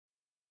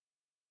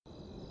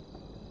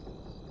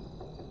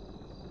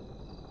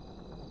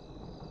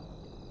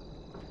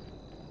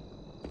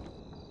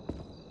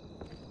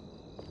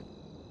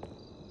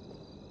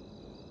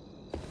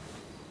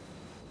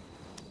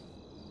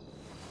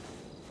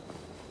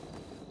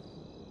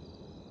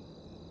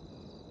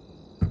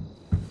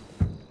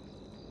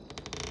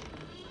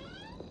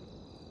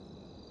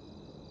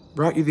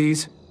Brought you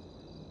these.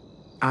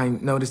 I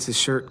noticed his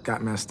shirt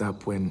got messed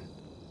up when,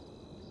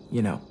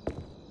 you know.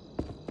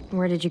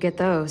 Where did you get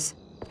those?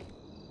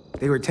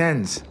 They were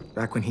 10s,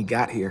 back when he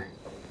got here.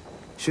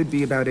 Should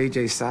be about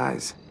AJ's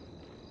size.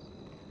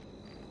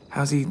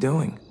 How's he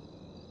doing?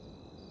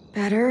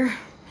 Better.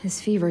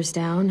 His fever's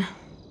down.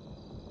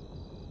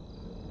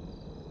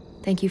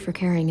 Thank you for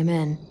carrying him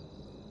in.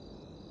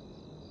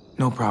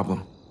 No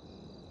problem.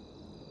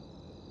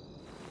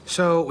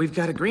 So, we've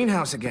got a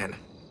greenhouse again.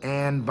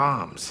 And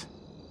bombs.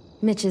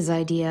 Mitch's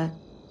idea.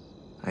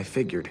 I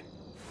figured.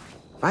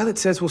 Violet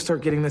says we'll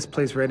start getting this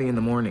place ready in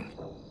the morning.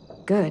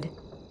 Good.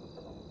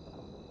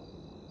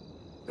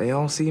 They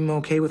all seem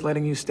okay with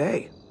letting you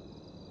stay.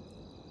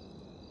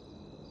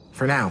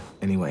 For now,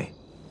 anyway.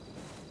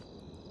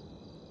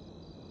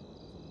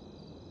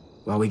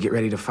 While we get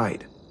ready to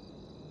fight.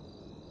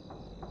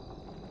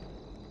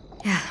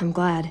 Yeah, I'm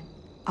glad.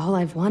 All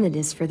I've wanted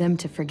is for them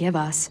to forgive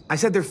us. I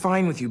said they're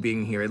fine with you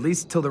being here, at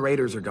least till the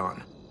raiders are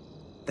gone.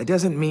 That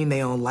doesn't mean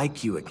they all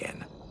like you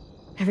again.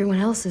 Everyone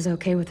else is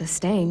okay with us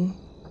staying.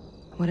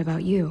 What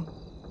about you?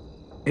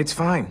 It's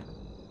fine.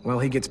 Well,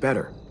 he gets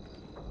better.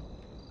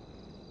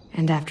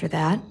 And after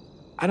that?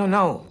 I don't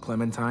know,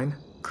 Clementine.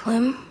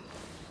 Clem?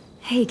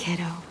 Hey,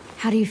 kiddo.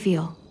 How do you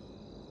feel?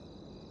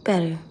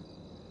 Better.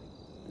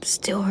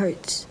 Still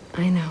hurts.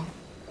 I know.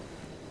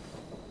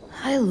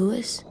 Hi,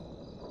 Louis.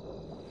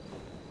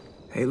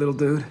 Hey, little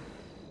dude.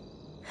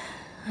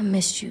 I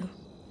missed you.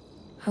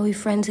 Are we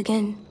friends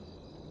again?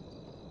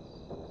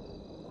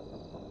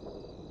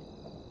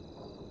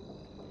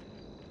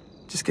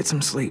 Just get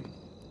some sleep,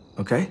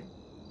 okay?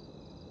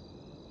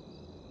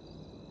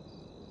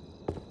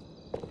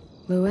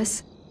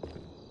 Louis?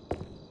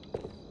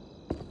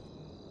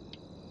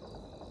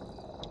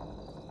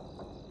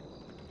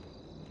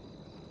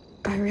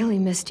 I really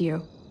missed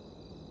you.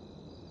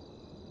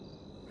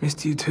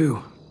 Missed you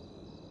too.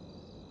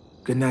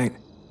 Good night.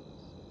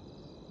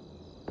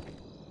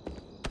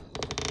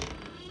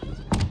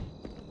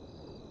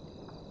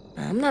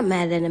 I'm not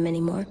mad at him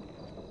anymore.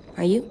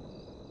 Are you?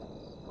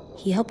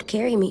 He helped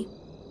carry me,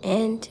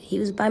 and he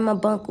was by my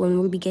bunk when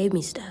Ruby gave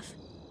me stuff.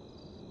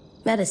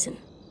 Medicine.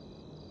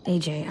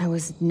 AJ, I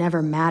was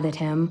never mad at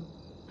him.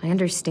 I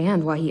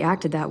understand why he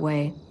acted that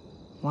way.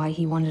 Why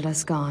he wanted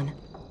us gone.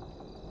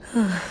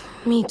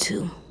 Me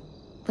too.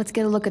 Let's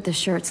get a look at the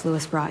shirts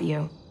Louis brought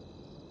you.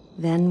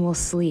 Then we'll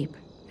sleep.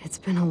 It's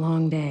been a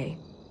long day.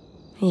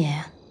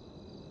 Yeah.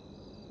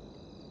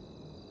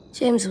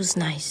 James was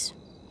nice,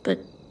 but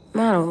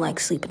I don't like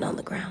sleeping on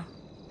the ground.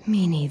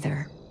 Me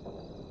neither.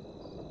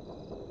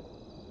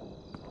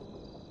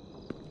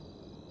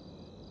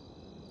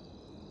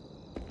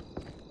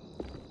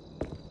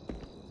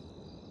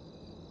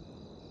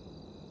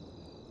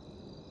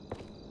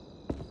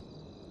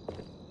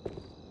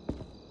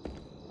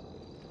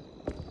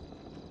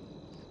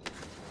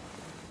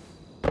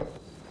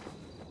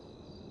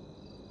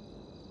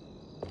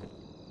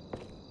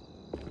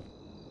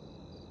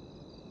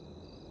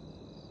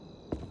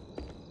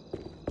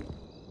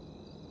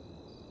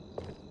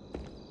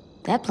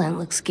 That plant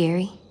looks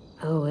scary.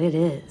 Oh, it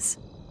is.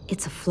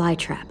 It's a fly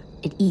trap.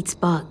 It eats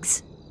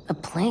bugs. A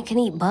plant can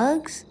eat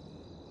bugs?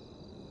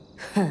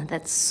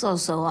 That's so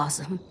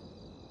awesome.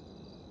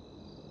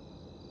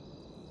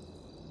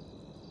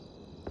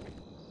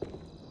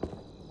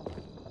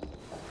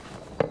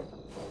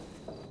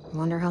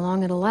 Wonder how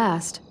long it'll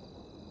last.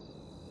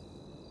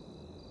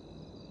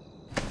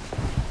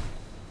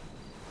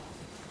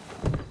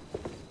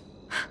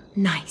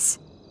 Nice.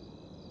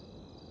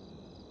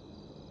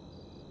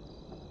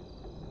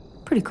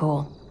 Pretty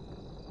cool.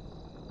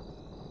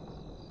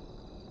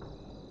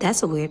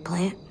 That's a weird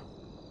plant.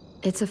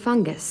 It's a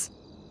fungus.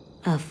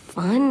 A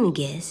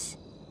fungus?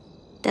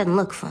 Doesn't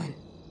look fun.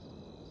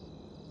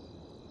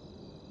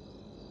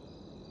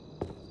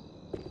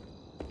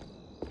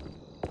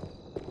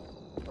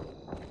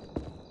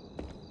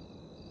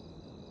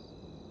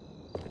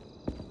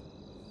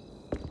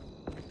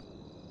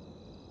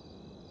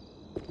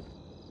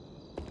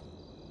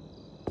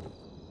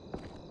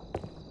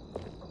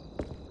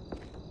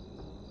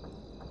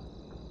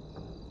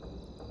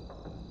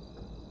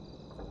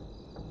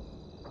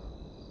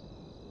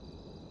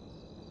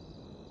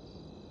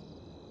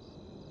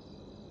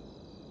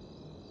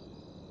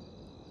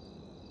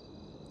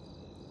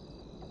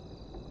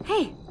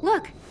 Hey,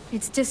 look!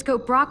 It's Disco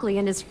Broccoli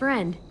and his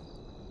friend.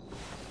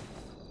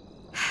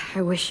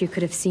 I wish you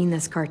could have seen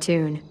this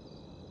cartoon.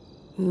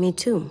 Me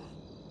too.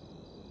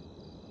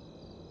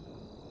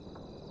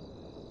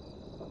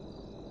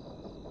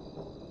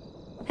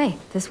 Hey,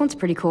 this one's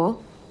pretty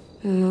cool.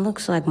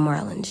 Looks like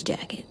Marlon's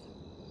jacket.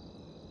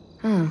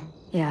 Oh,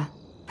 yeah.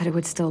 But it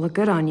would still look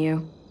good on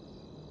you.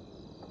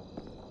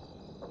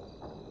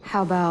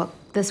 How about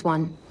this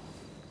one?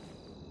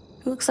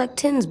 Looks like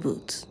Tin's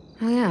boots.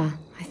 Oh yeah,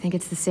 I think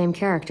it's the same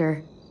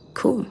character.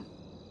 Cool.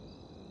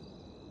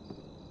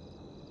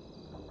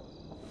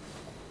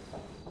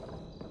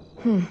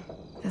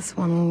 This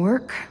one will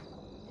work.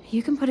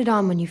 You can put it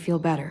on when you feel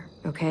better,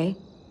 okay?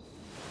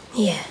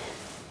 Yeah.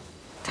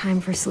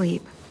 Time for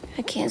sleep.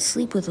 I can't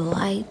sleep with a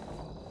light.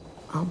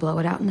 I'll blow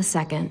it out in a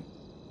second.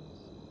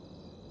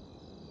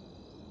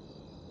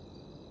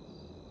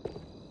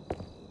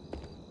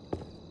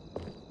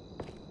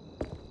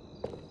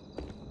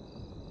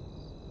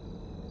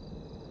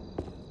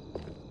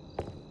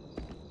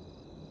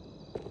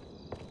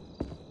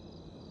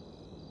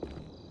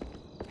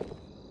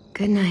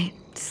 Good night.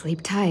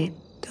 Sleep tight.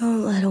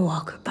 Don't let a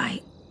walker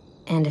bite.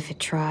 And if it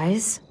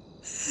tries?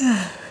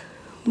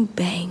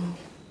 Bang.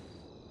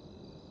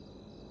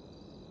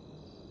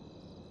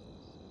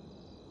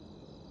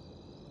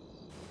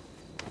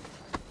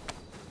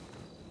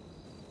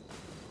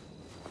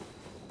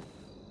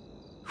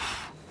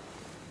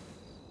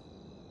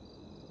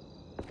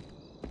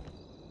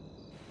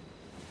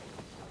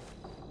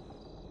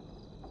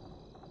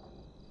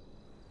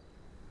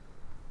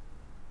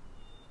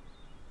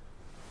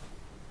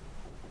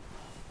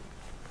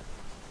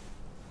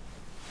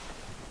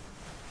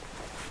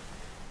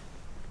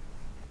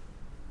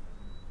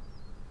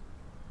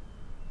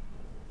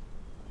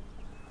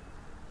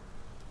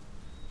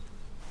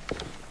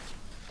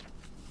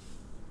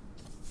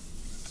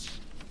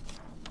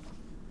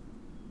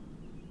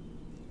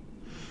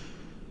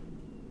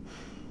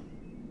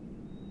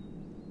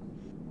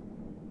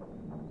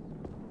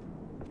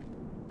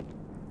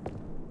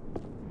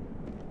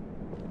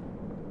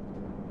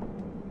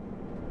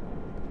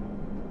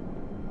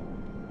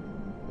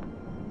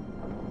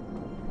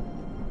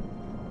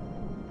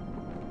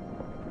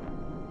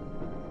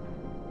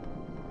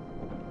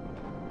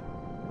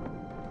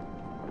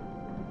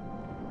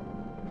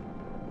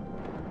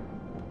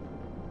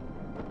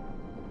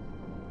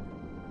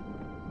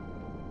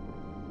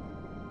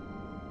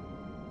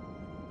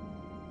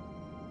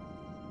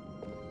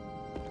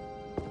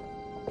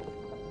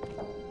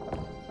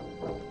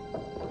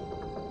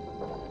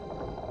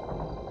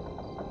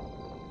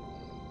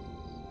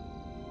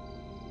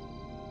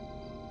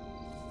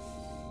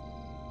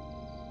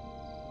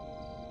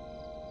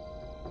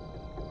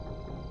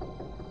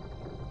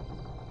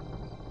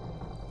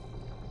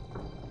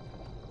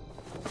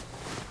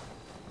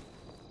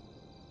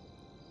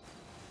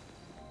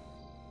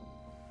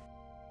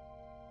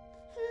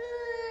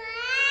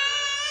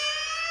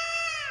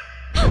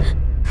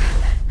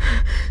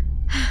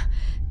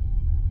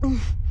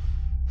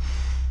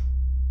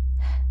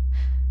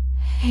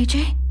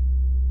 AJ?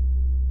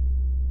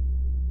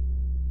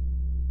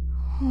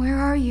 Where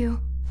are you?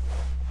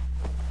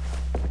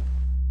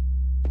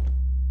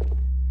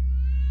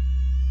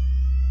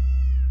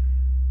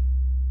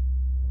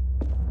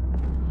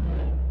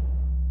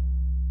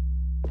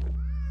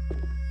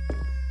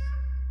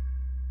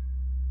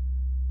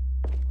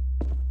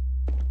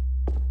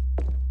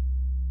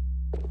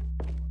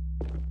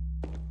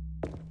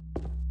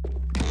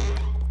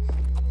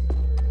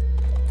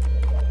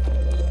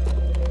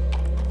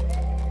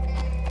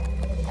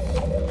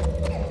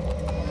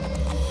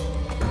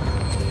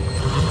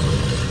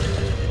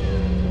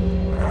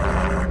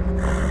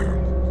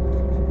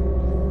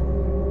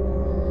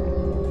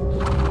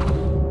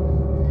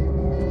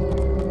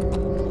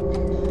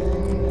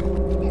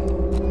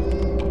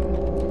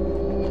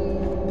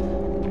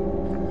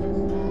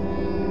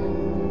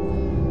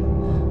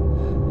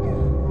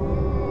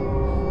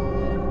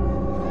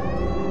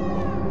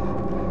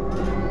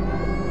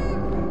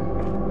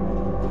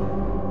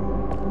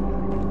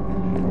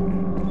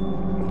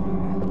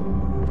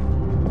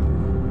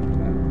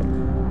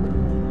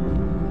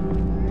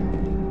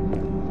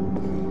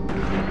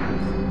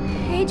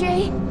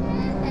 AJ?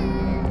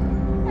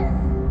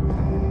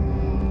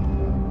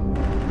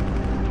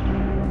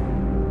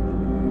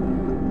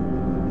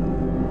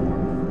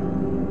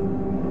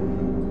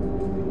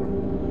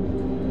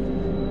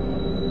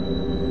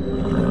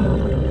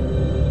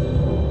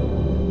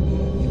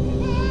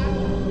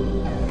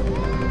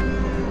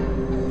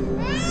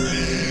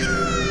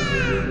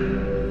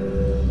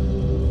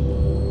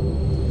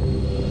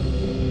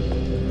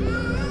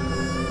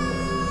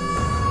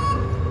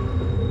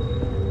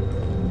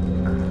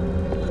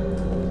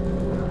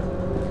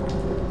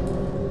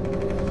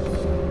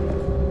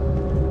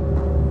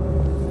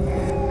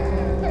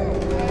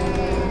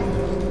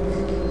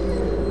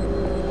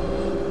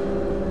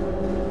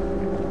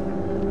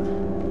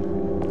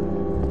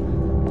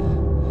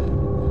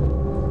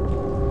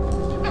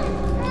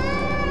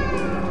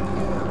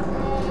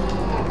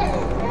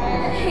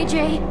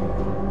 AJ?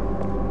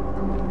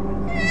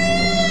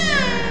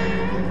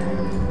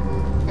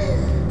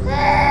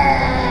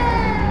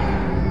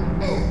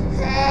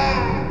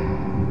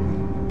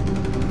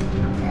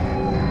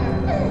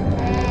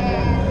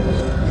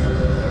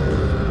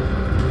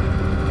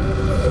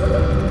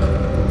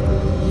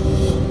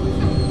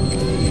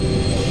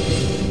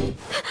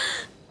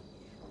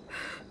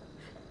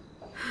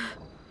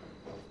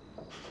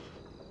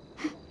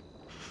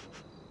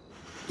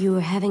 You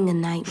were having a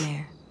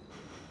nightmare.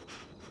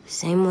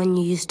 Same one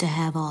you used to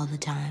have all the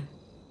time.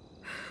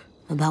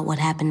 About what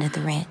happened at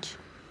the ranch.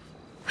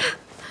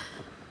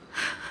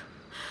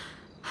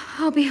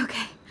 I'll be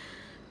okay.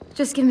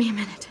 Just give me a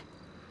minute.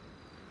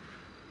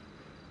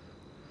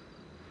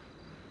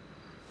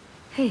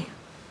 Hey,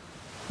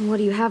 what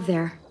do you have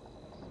there?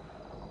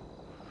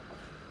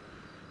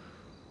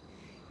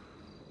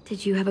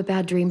 Did you have a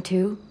bad dream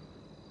too?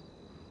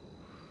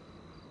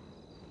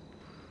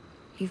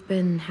 You've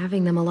been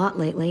having them a lot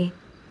lately.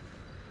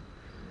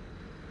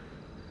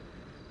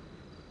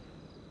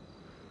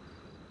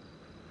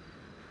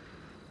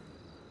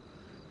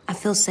 I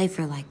feel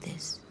safer like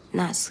this,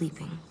 not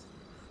sleeping.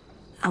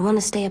 I want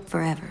to stay up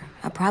forever.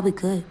 I probably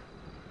could.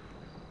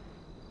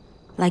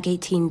 Like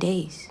 18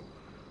 days,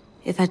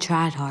 if I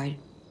tried hard.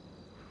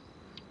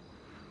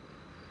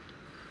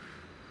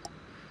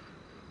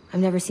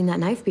 I've never seen that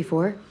knife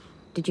before.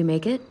 Did you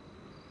make it?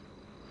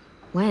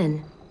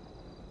 When?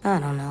 I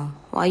don't know,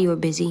 while you were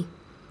busy.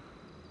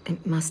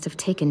 It must have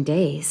taken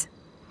days.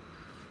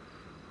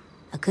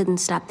 I couldn't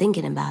stop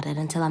thinking about it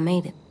until I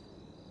made it.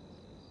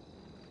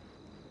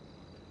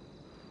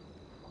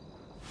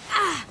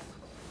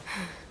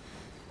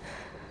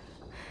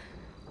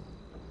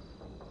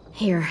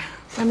 Here,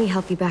 let me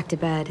help you back to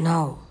bed.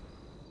 No.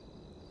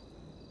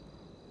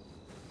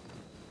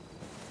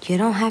 You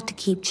don't have to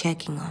keep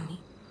checking on me.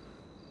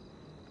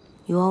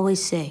 You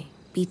always say,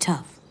 be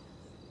tough.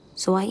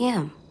 So I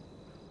am.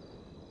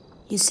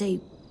 You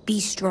say, be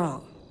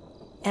strong.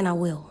 And I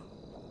will.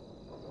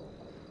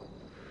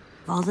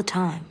 All the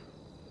time.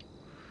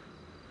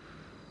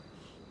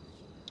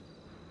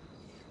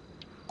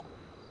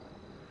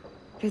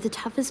 You're the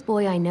toughest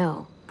boy I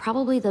know.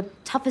 Probably the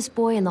toughest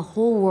boy in the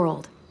whole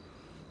world.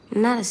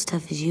 Not as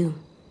tough as you.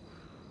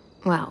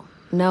 Well,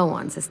 no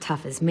one's as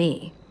tough as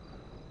me.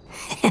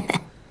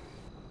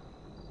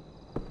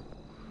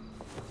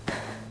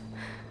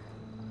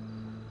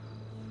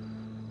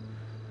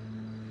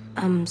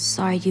 I'm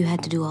sorry you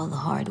had to do all the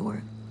hard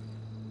work.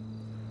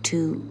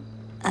 To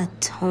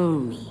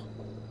atone me.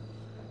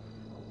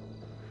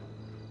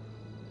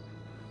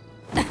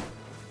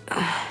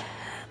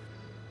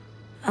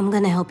 I'm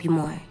gonna help you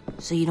more,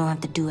 so you don't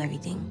have to do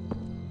everything.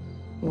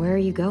 Where are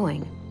you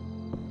going?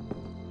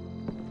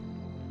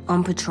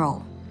 On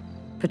patrol.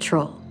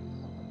 Patrol.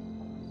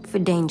 For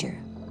danger.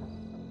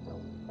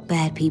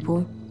 Bad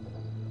people.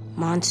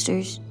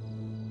 Monsters.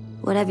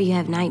 Whatever you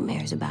have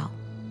nightmares about.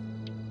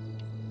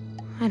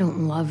 I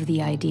don't love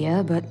the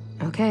idea, but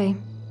okay.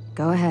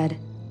 Go ahead.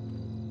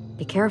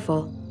 Be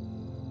careful.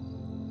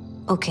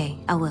 Okay,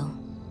 I will.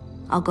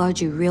 I'll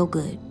guard you real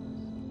good.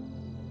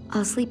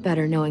 I'll sleep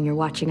better knowing you're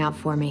watching out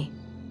for me.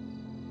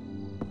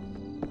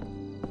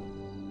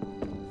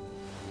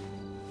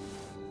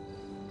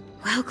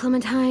 Well,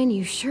 Clementine,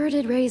 you sure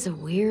did raise a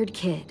weird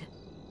kid.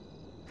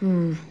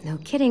 No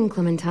kidding,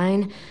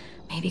 Clementine.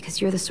 Maybe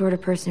because you're the sort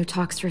of person who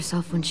talks to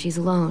herself when she's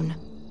alone.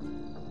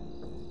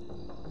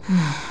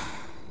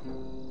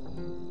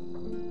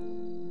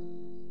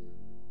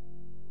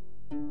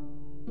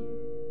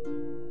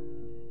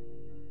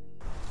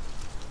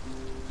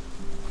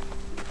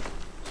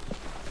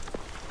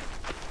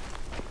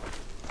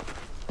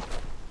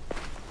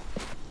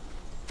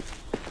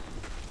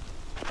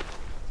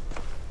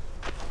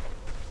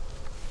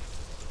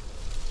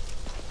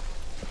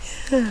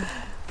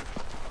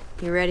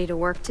 You ready to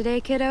work today,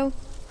 kiddo?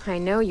 I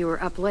know you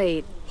were up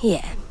late.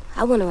 Yeah,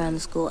 I went around the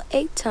school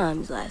 8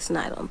 times last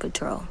night on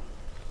patrol.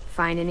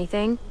 Find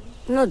anything?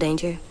 No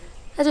danger.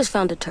 I just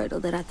found a turtle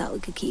that I thought we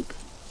could keep.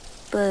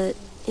 But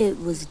it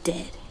was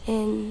dead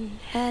and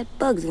had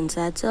bugs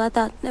inside, so I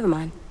thought, never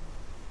mind.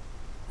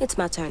 It's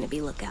my turn to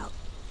be lookout.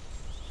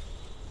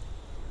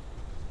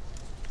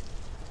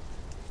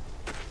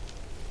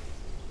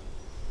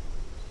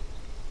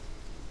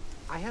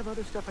 I have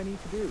other stuff I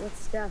need to do. What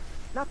stuff?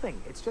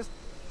 Nothing.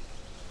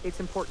 It's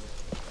important.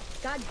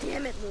 God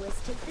damn it, Louis.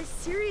 Take this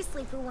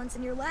seriously for once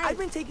in your life. I've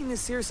been taking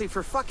this seriously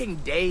for fucking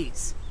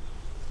days.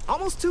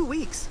 Almost 2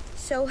 weeks.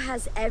 So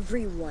has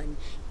everyone.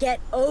 Get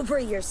over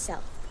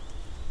yourself.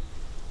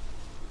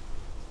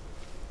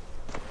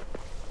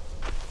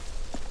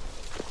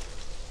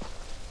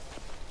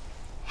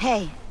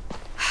 Hey.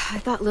 I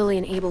thought Lily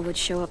and Abel would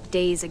show up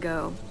days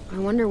ago. I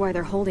wonder why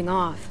they're holding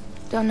off.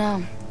 Don't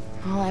know.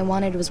 All I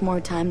wanted was more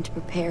time to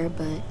prepare,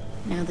 but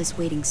now this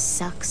waiting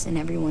sucks and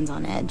everyone's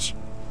on edge.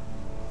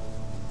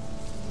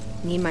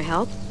 Need my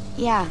help?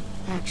 Yeah,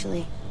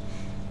 actually.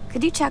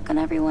 Could you check on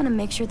everyone and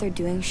make sure they're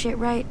doing shit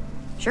right?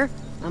 Sure,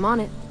 I'm on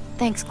it.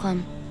 Thanks,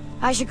 Clem.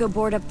 I should go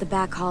board up the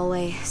back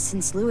hallway,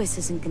 since Louis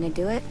isn't gonna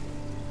do it.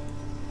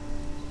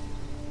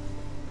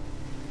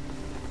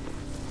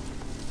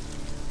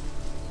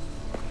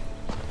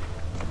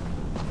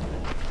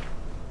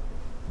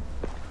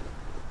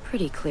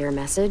 Pretty clear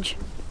message.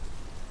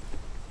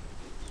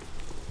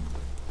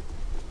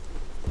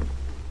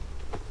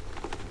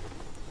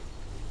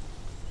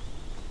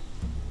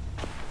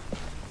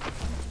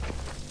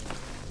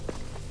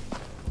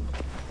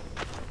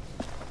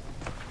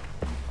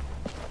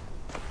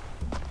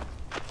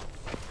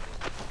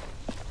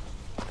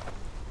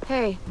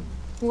 Hey,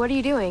 what are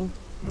you doing?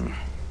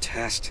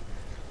 Test.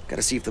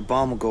 Gotta see if the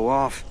bomb will go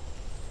off.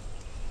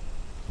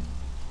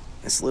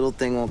 This little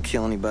thing won't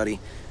kill anybody.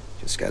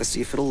 Just gotta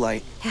see if it'll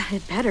light. Yeah,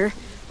 it better.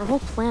 Our whole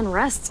plan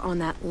rests on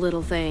that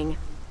little thing.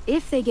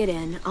 If they get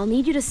in, I'll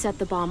need you to set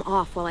the bomb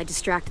off while I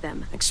distract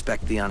them.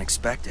 Expect the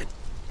unexpected.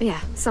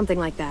 Yeah, something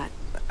like that.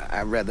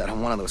 I read that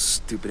on one of those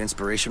stupid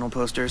inspirational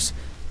posters.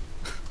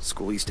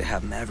 School used to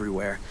have them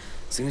everywhere.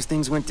 As soon as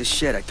things went to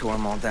shit, I tore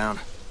them all down.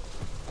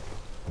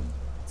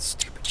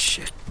 Stupid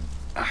shit.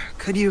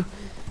 Could you?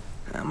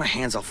 My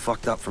hand's all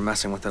fucked up from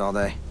messing with it all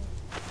day.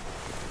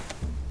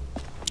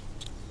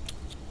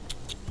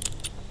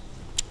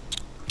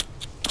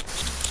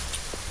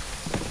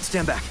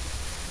 Stand back.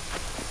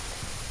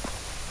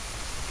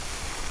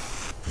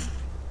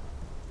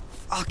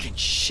 Fucking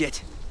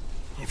shit.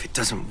 If it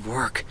doesn't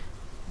work.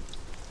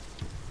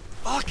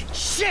 Fucking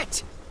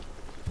shit!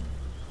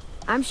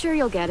 I'm sure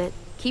you'll get it.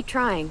 Keep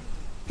trying.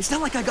 It's not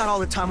like I got all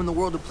the time in the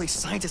world to play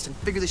scientist and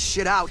figure this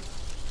shit out.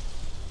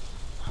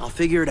 I'll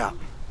figure it out.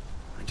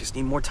 I just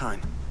need more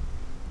time.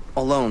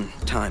 Alone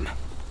time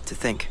to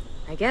think.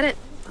 I get it.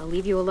 I'll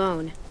leave you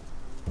alone.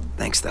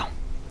 Thanks, though,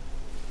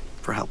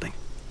 for helping.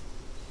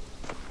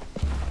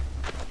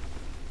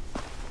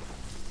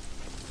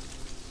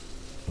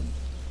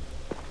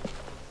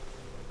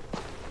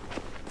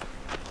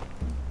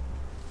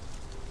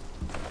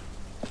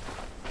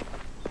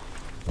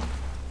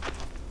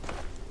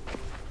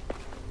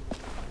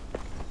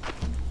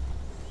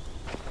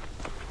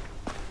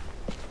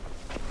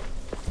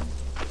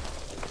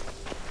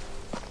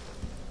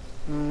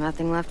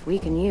 Nothing left we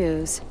can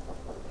use.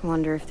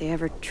 Wonder if they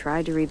ever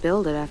tried to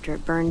rebuild it after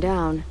it burned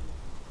down.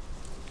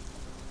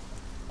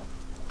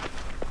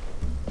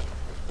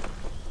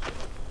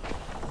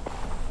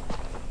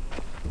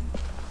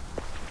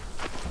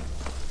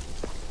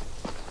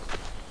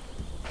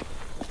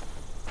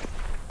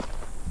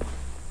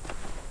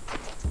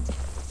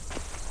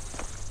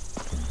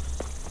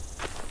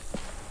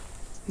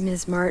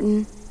 Ms.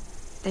 Martin,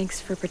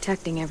 thanks for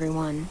protecting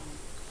everyone.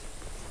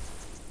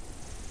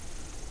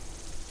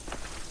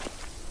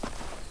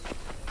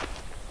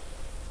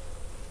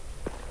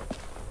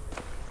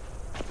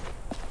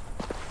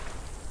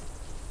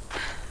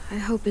 I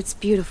hope it's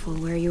beautiful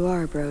where you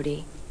are,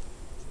 Brody.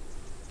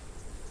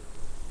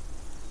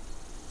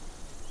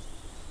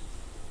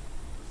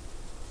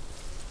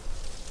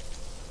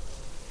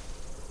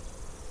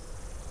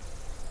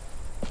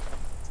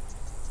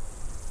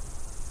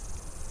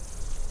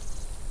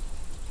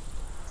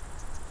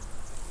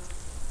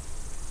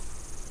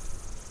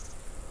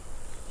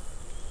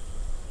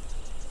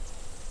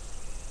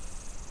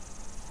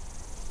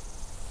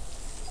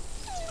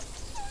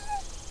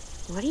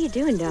 What are you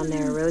doing down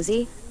there,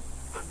 Rosie?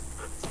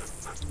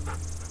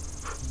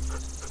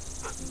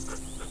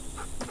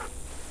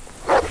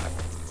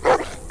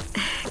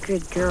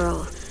 Good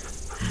girl.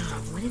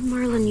 What did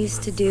Marlon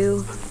used to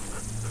do?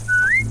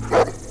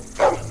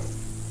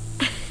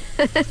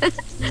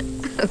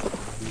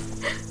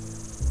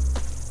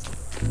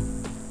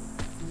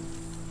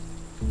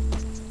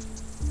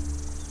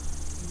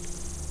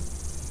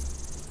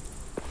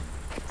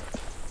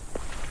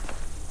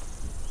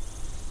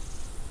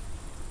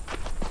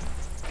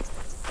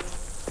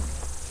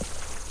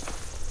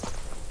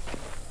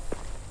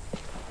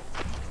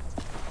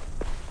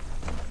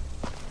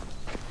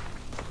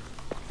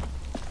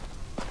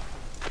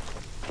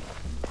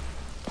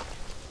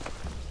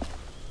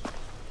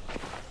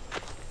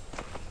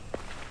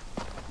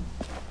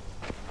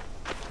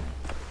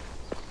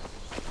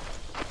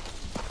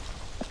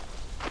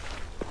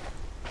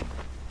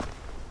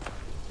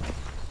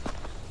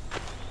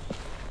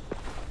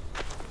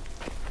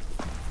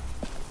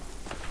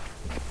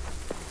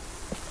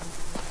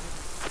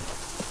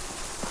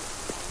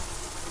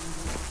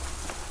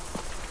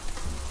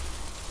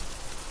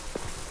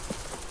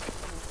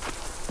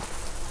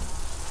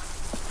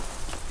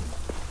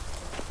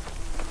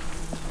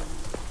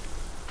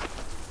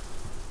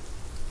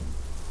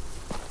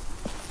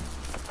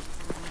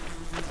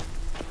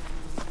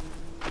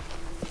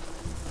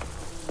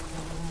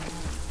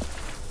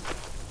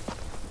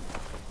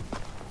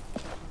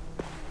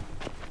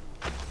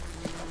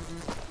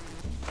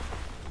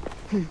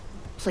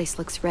 Place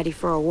looks ready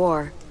for a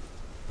war.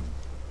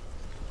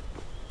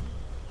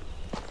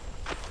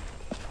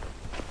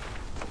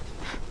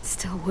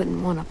 Still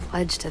wouldn't want to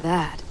pledge to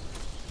that.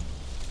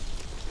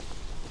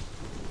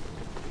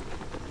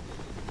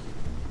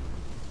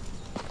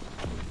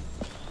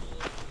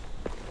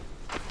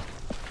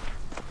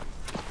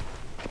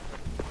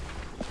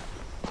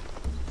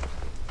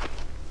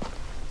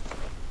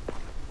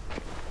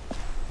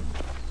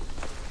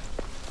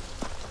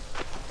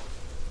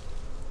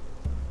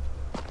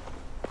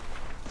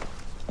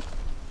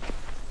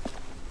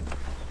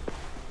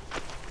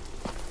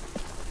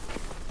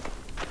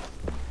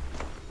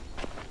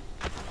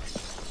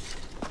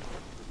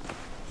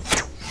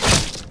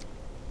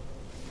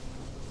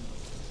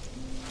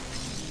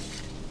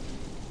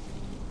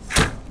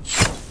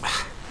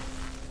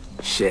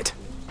 Shit.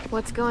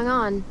 What's going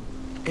on?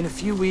 In a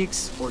few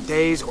weeks, or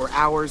days, or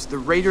hours, the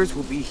raiders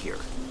will be here.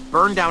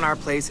 Burn down our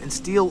place and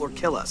steal or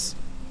kill us.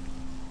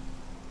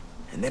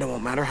 And then it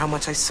won't matter how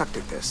much I sucked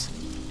at this.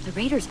 The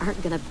raiders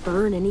aren't gonna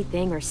burn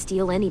anything or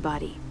steal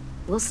anybody.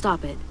 We'll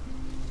stop it.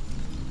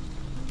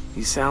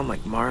 You sound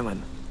like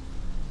Marlon.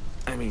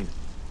 I mean,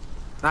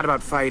 not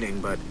about fighting,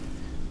 but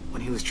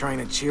when he was trying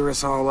to cheer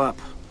us all up.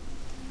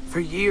 For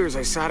years,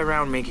 I sat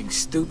around making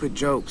stupid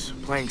jokes,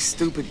 playing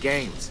stupid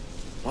games,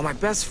 while my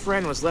best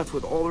friend was left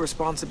with all the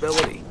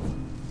responsibility,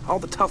 all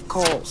the tough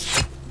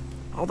calls,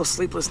 all the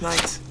sleepless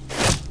nights,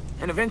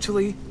 and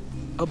eventually,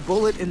 a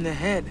bullet in the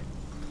head.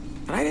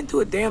 And I didn't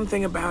do a damn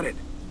thing about it.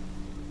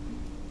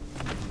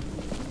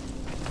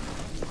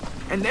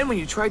 And then when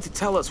you tried to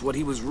tell us what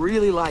he was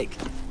really like,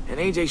 and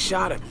AJ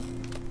shot him,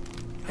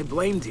 I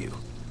blamed you.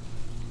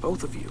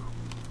 Both of you.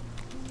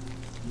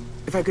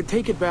 If I could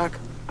take it back,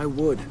 I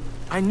would.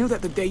 I knew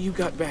that the day you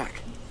got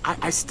back.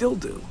 I still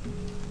do.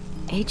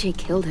 AJ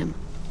killed him.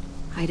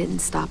 I didn't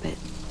stop it.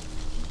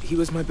 He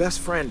was my best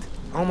friend,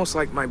 almost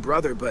like my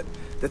brother, but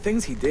the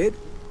things he did,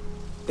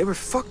 they were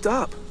fucked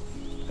up.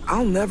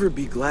 I'll never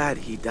be glad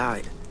he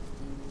died.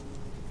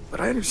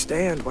 But I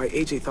understand why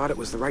AJ thought it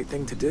was the right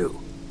thing to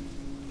do.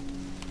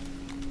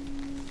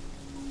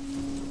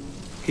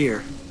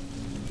 Here,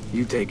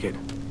 you take it.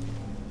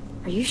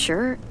 Are you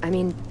sure? I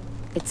mean,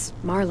 it's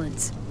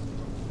Marlon's.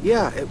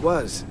 Yeah, it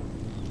was.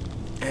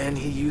 And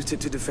he used it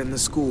to defend the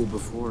school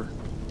before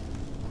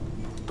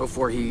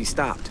he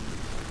stopped.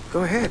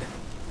 Go ahead.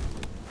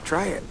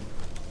 Try it.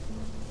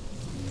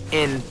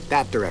 In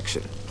that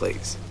direction,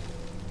 please.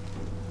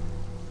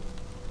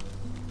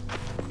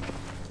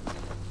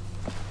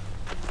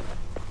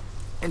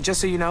 And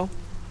just so you know,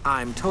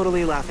 I'm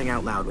totally laughing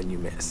out loud when you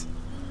miss.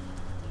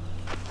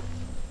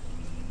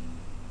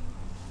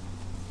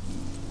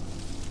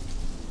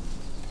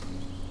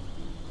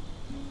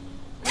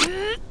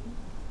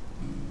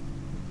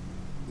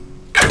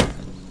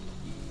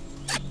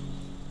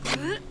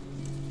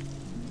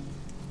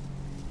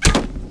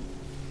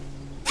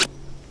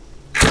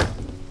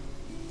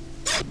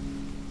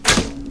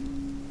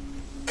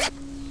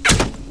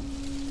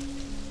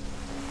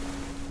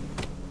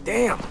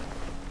 Damn.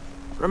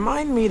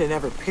 Remind me to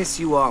never piss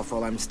you off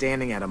while I'm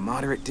standing at a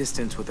moderate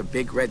distance with a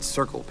big red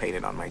circle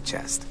painted on my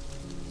chest.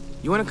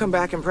 You want to come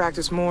back and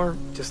practice more?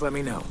 Just let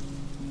me know.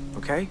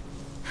 Okay?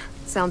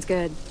 Sounds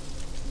good.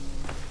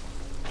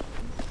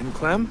 And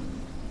Clem,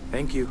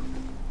 thank you.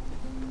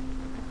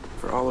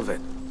 For all of it.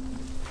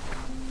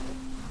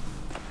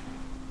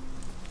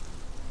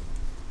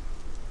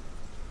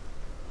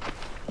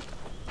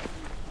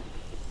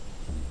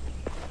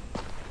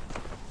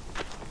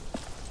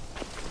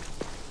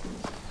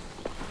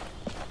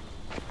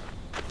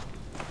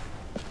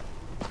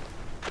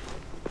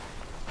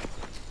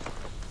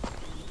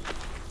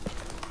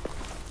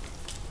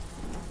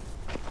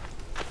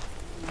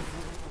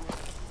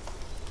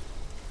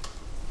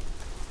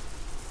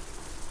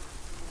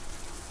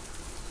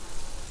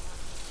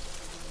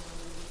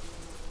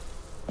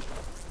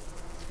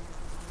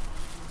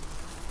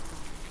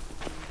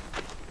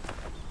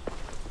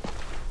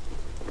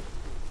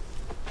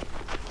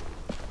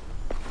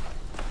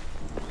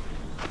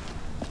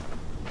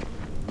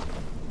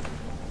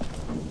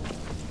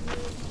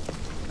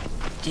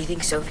 Do you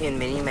think Sophie and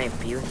Minnie might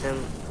be with them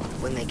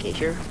when they get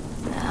here?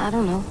 I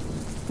don't know.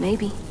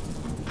 Maybe.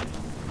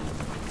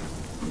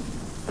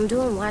 I'm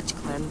doing watch,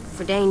 Clem,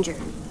 for danger.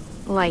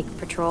 Like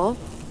patrol?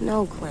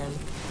 No, Clem.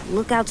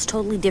 Lookout's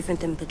totally different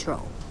than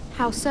patrol.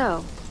 How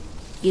so?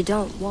 You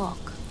don't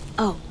walk.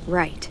 Oh,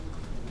 right.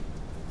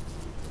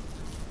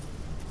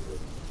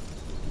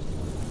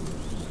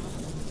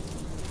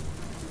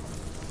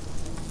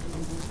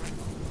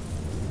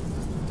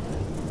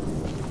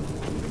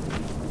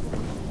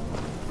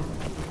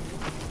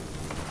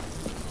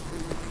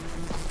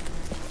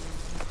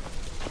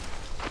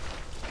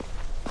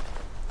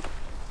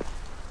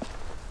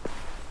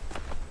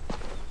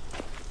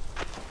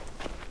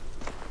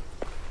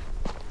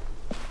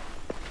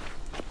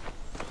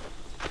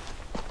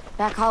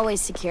 Back hallway's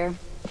secure.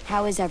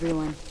 How is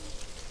everyone?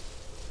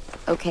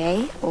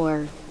 Okay,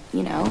 or,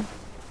 you know,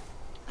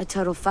 a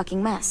total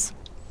fucking mess.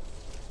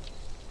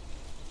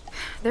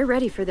 They're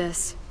ready for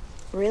this.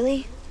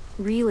 Really?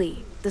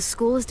 Really. The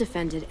school is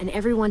defended, and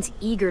everyone's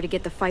eager to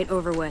get the fight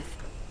over with.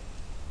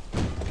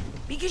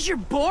 Because you're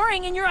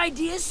boring and your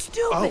idea is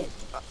stupid.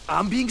 Oh,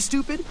 I'm being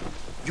stupid?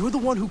 You're the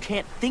one who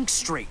can't think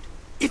straight.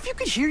 If you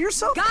could hear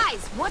yourself...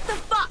 Guys, what the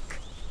fuck?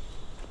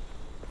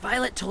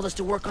 Violet told us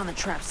to work on the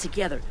traps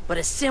together, but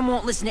Ms.Sem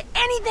won't listen to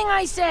anything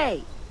I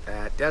say.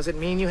 That doesn't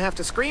mean you have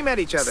to scream at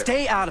each other.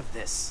 Stay out of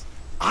this.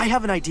 I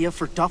have an idea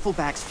for duffel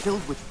bags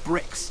filled with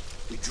bricks.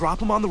 We drop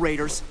them on the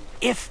raiders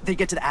if they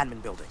get to the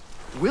admin building.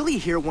 Willie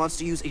here wants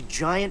to use a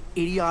giant,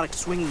 idiotic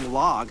swinging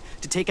log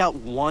to take out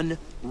one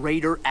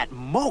raider at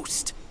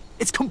most.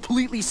 It's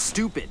completely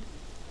stupid.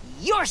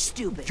 You're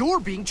stupid. You're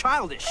being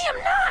childish. I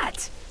am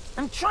not.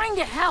 I'm trying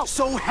to help.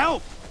 So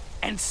help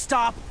and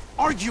stop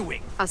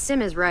arguing.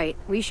 Sim is right.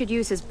 We should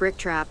use his brick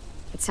trap.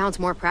 It sounds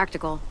more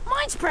practical.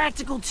 Mine's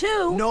practical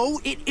too. No,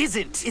 it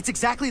isn't. It's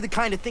exactly the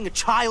kind of thing a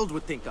child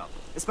would think of.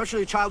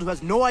 Especially a child who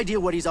has no idea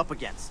what he's up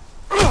against.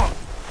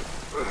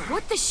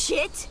 What the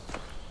shit?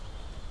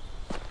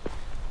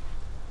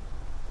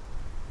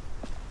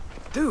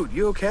 Dude,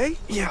 you okay?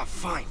 Yeah,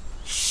 fine.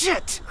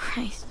 Shit!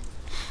 Christ.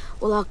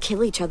 We'll all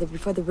kill each other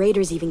before the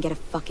raiders even get a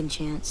fucking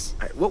chance.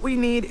 All right, what we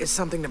need is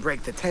something to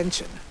break the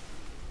tension.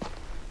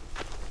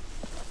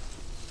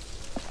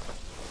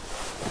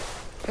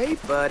 Hey,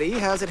 buddy,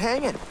 how's it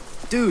hanging?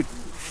 Dude,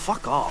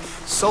 fuck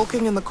off.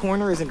 Sulking in the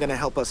corner isn't gonna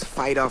help us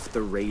fight off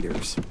the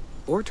raiders.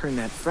 Or turn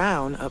that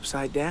frown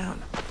upside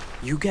down.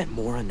 You get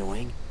more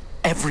annoying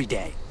every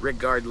day.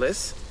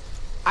 Regardless,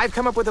 I've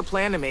come up with a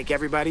plan to make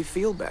everybody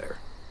feel better.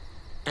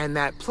 And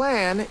that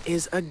plan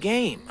is a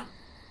game.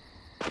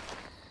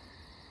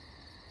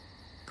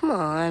 Come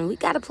on, we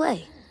gotta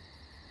play.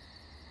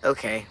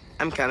 Okay,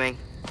 I'm coming.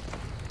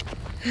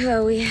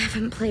 Oh, we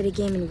haven't played a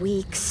game in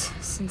weeks,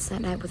 since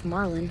that night with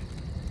Marlon.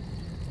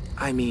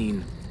 I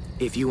mean,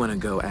 if you want to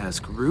go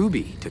ask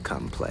Ruby to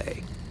come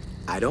play,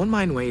 I don't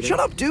mind waiting. Shut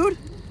up, dude!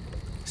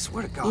 I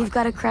swear to God. You've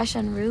got a crush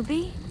on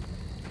Ruby?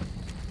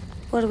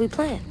 What are we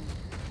playing?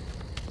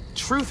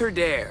 Truth or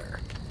dare?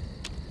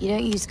 You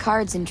don't use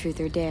cards in Truth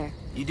or Dare.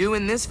 You do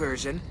in this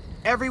version.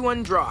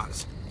 Everyone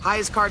draws.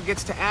 Highest card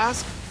gets to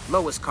ask,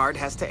 lowest card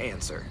has to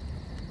answer.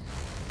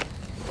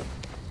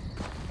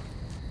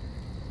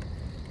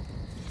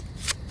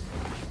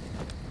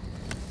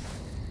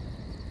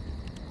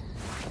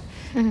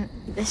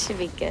 This should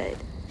be good.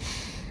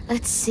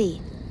 Let's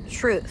see.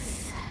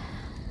 Truth.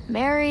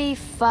 Marry,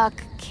 fuck,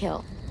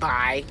 kill.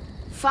 Bye.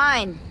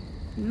 Fine.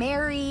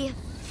 Marry,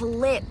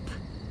 flip,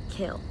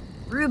 kill.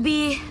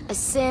 Ruby,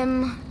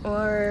 Sim,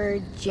 or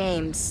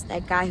James,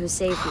 that guy who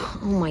saved you.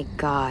 Oh my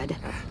god.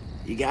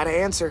 You gotta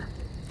answer.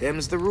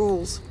 Them's the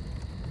rules.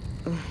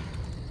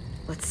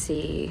 Let's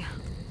see.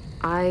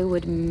 I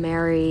would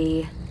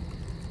marry...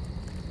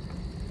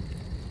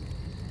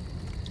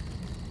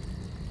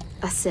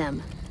 a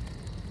Sim.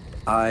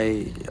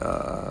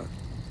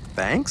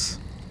 Thanks?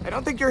 I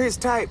don't think you're his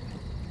type.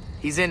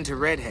 He's into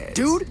redheads.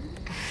 Dude,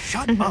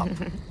 shut up.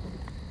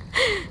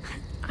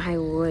 I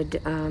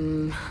would,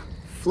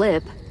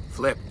 flip.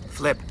 Flip,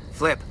 flip,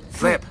 flip,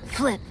 flip.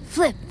 Flip,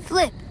 flip,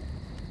 flip.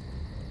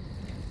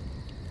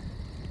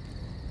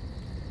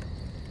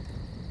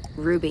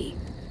 Ruby.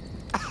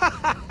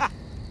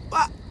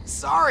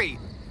 Sorry.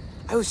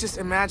 I was just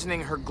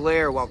imagining her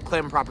glare while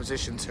Clem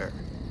propositions her.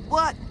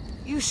 What?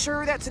 You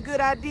sure that's a good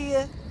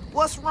idea?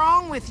 What's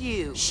wrong with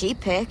you? She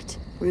picked.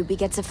 Ruby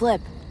gets a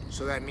flip.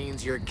 So that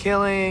means you're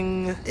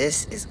killing...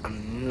 This is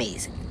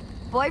amazing.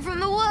 Boy from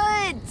the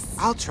woods!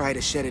 I'll try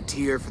to shed a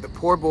tear for the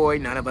poor boy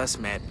none of us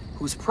met,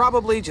 who's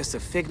probably just a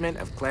figment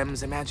of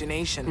Clem's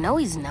imagination. No,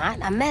 he's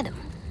not. I met him.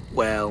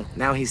 Well,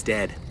 now he's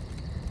dead.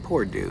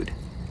 Poor dude.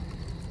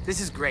 This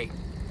is great.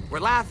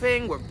 We're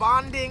laughing, we're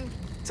bonding.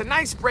 It's a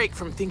nice break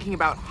from thinking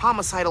about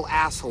homicidal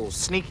assholes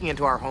sneaking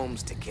into our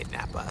homes to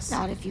kidnap us.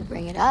 Not if you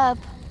bring it up.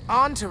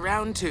 On to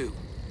round 2.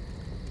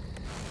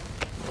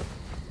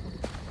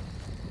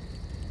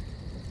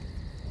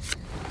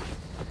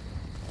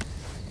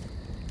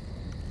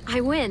 I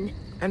win.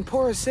 And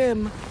poor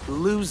Sim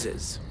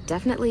loses.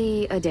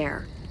 Definitely a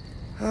dare.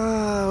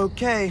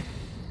 Okay.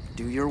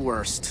 Do your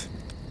worst.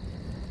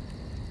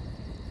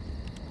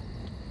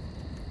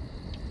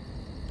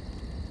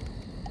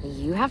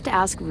 You have to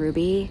ask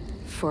Ruby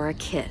for a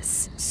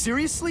kiss.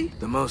 Seriously?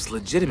 The most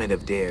legitimate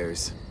of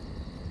dares.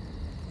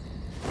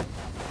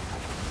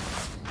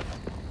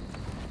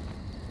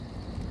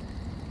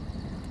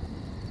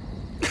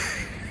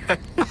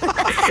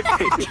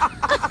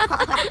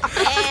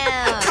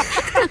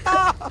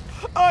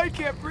 I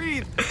can't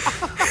breathe.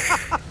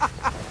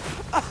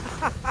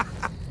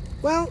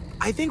 Well,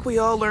 I think we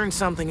all learned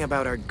something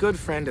about our good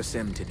friend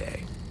Sim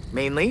today.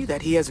 Mainly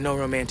that he has no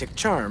romantic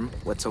charm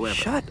whatsoever.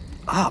 Shut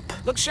up.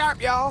 Look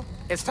sharp, y'all.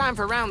 It's time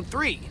for round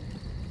 3.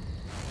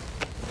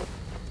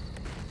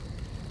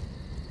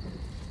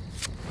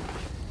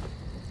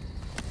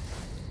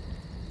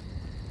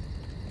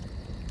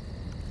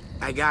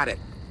 I got it.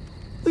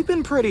 We've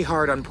been pretty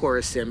hard on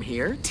poor Sim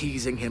here,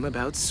 teasing him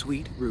about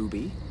sweet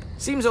Ruby.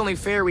 Seems only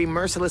fair we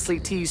mercilessly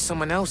tease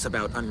someone else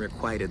about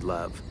unrequited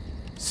love.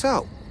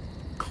 So,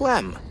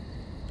 Clem.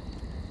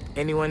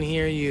 Anyone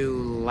here you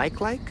like?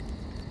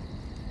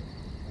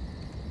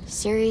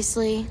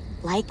 Seriously?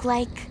 Like?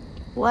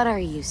 What are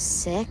you,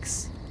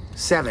 6?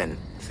 7,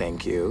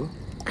 thank you.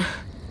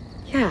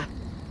 Yeah,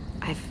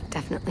 I've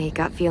definitely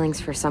got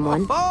feelings for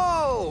someone.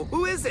 Oh,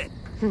 who is it?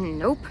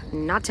 Nope,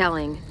 not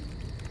telling.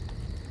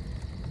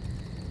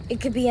 It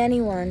could be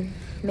anyone.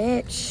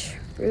 Mitch,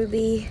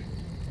 Ruby,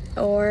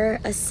 or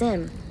a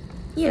Sim.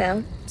 You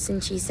know,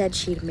 since she said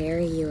she'd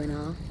marry you and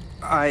all.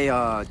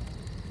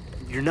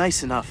 You're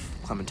nice enough,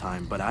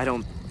 Clementine, but I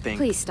don't think...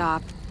 Please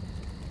stop.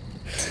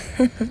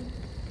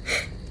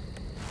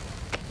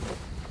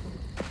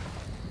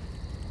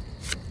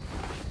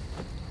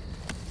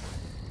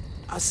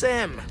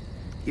 Sim,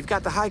 you've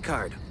got the high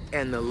card,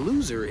 and the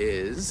loser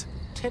is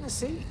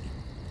Tennessee.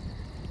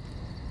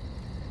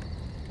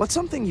 What's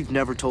something you've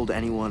never told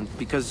anyone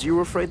because you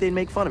were afraid they'd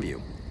make fun of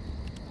you?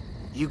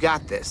 You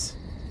got this.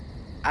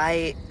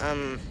 I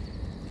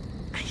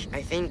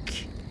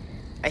think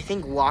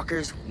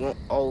walkers won't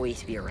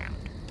always be around.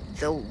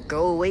 They'll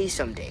go away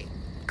someday,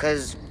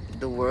 'cause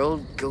the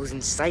world goes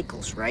in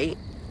cycles, right?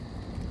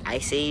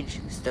 Ice Age,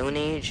 Stone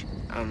Age,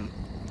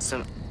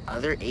 some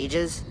other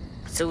ages.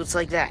 So it's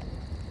like that.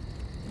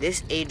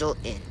 This age will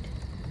end,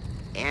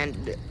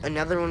 and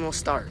another one will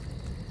start.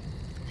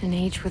 An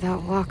age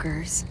without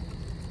walkers.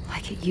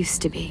 Like it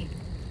used to be.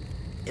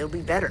 It'll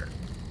be better.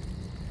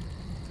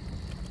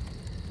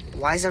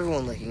 Why is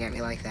everyone looking at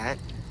me like that?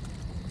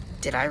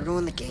 Did I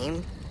ruin the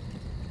game?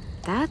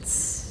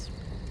 That's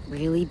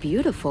really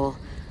beautiful.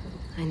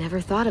 I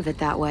never thought of it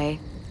that way.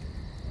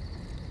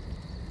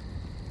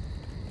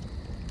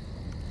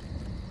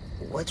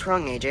 What's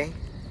wrong, AJ?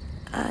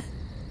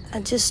 I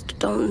just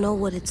don't know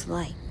what it's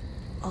like.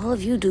 All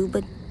of you do,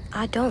 but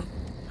I don't.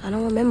 I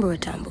don't remember a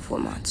time before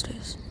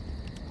monsters.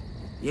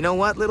 You know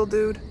what, little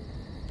dude?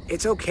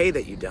 It's okay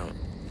that you don't.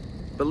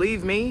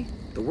 Believe me,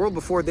 the world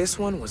before this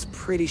one was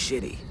pretty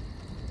shitty.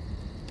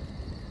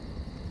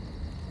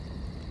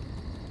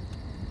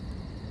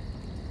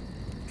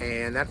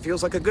 And that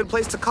feels like a good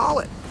place to call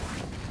it.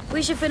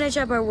 We should finish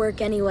up our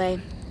work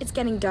anyway. It's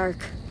getting dark.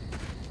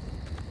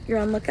 You're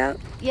on lookout?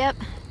 Yep,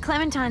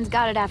 Clementine's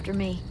got it after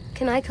me.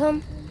 Can I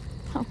come?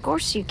 Of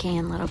course you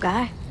can, little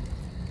guy.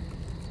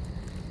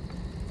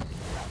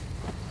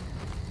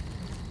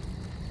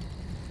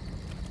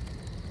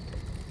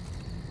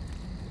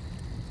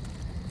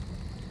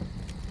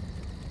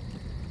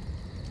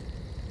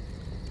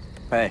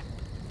 Hey,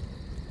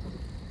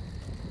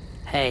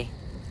 Hey.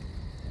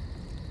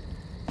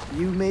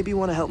 you maybe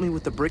want to help me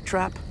with the brick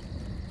trap?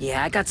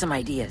 Yeah, I got some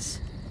ideas.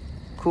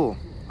 Cool.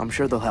 I'm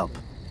sure they'll help.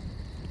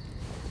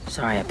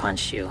 Sorry I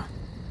punched you.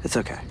 It's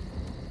okay.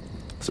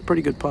 It's a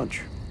pretty good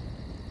punch.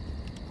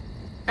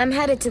 I'm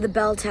headed to the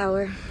bell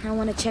tower. I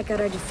want to check out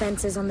our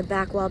defenses on the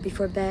back wall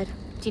before bed.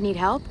 Do you need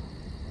help?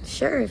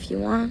 Sure, if you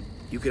want.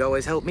 You could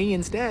always help me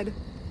instead.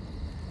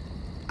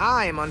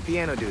 I am on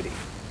piano duty.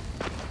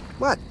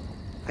 What?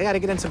 I gotta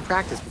get in some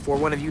practice before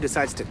one of you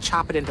decides to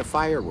chop it into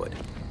firewood.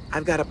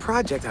 I've got a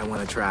project I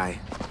want to try,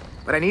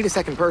 but I need a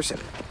second person.